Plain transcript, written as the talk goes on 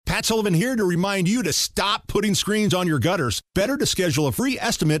Matt Sullivan here to remind you to stop putting screens on your gutters. Better to schedule a free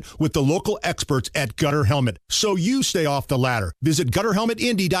estimate with the local experts at Gutter Helmet so you stay off the ladder. Visit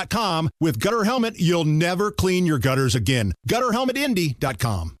GutterHelmetIndy.com. With Gutter Helmet, you'll never clean your gutters again.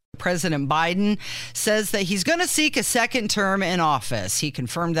 GutterHelmetIndy.com. President Biden says that he's going to seek a second term in office. He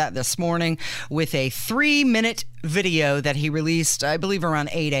confirmed that this morning with a 3-minute video that he released, I believe, around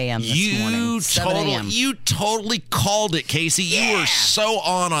 8 a.m. this morning. You totally called it, Casey. Yeah. You were so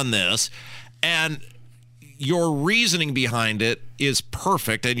on this. And your reasoning behind it is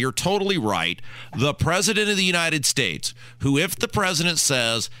perfect, and you're totally right. The President of the United States, who, if the President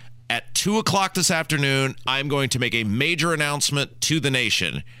says, at 2 o'clock this afternoon, I'm going to make a major announcement to the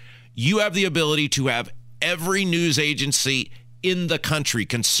nation, you have the ability to have every news agency in the country,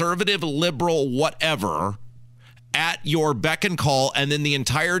 conservative, liberal, whatever, at your beck and call, and then the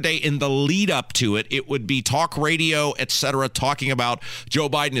entire day in the lead up to it, it would be talk radio, etc., talking about Joe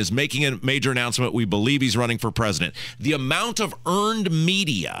Biden is making a major announcement. We believe he's running for president. The amount of earned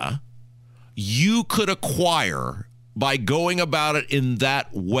media you could acquire by going about it in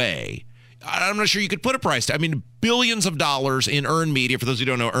that way, I'm not sure you could put a price. I mean, billions of dollars in earned media. For those who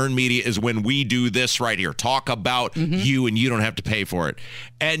don't know, earned media is when we do this right here, talk about you and you don't have to pay for it.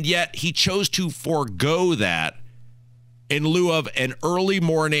 And yet he chose to forego that in lieu of an early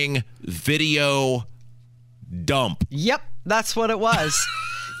morning video dump. Yep, that's what it was.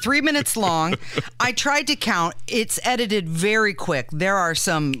 3 minutes long. I tried to count. It's edited very quick. There are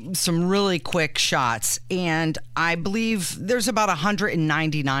some really quick shots, and I believe there's about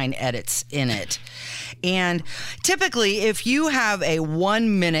 199 edits in it. And typically, if you have a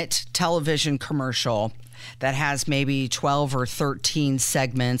 1-minute television commercial that has maybe 12 or 13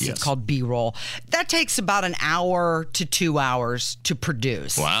 segments, it's called B-roll, that takes about an hour to 2 hours to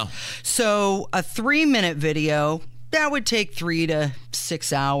produce. Wow. So a 3-minute video, that would take 3 to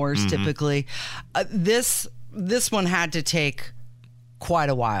 6 hours typically. This one had to take quite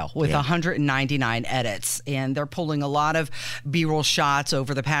a while with 199 edits, and they're pulling a lot of B-roll shots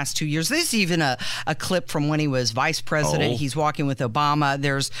over the past 2 years. There's even a clip from when he was vice president. He's walking with Obama.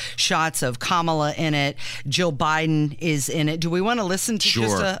 There's shots of Kamala in it. Jill Biden is in it. Do we want to listen to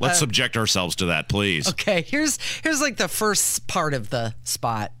Sure. Let's subject ourselves to that, please. Okay, here's like the first part of the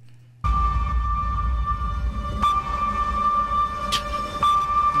spot.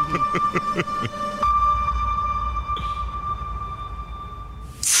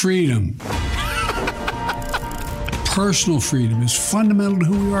 Freedom. Personal freedom is fundamental to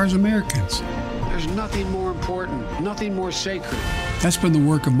who we are as Americans. There's nothing more important, nothing more sacred. That's been the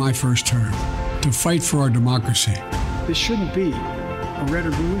work of my first term, to fight for our democracy. This shouldn't be a red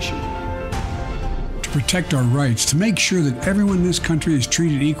or blue issue. To protect our rights, to make sure that everyone in this country is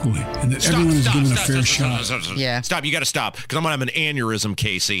treated equally and that everyone is given a fair shot. Stop. You got to stop, because I'm going to have an aneurysm,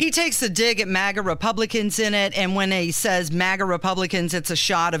 Casey. He takes a dig at MAGA Republicans in it, and when he says MAGA Republicans, it's a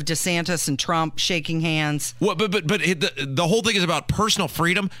shot of DeSantis and Trump shaking hands. What? But the whole thing is about personal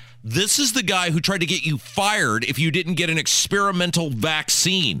freedom. This is the guy who tried to get you fired if you didn't get an experimental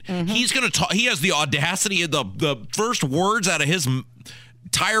vaccine. He's going to talk. He has the audacity of the first words out of his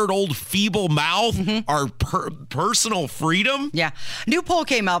tired old feeble mouth are personal freedom. Yeah. New poll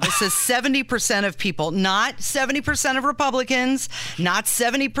came out that says 70% of people, not 70% of Republicans, not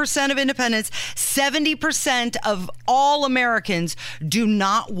 70% of independents, 70% of all Americans do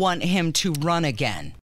not want him to run again.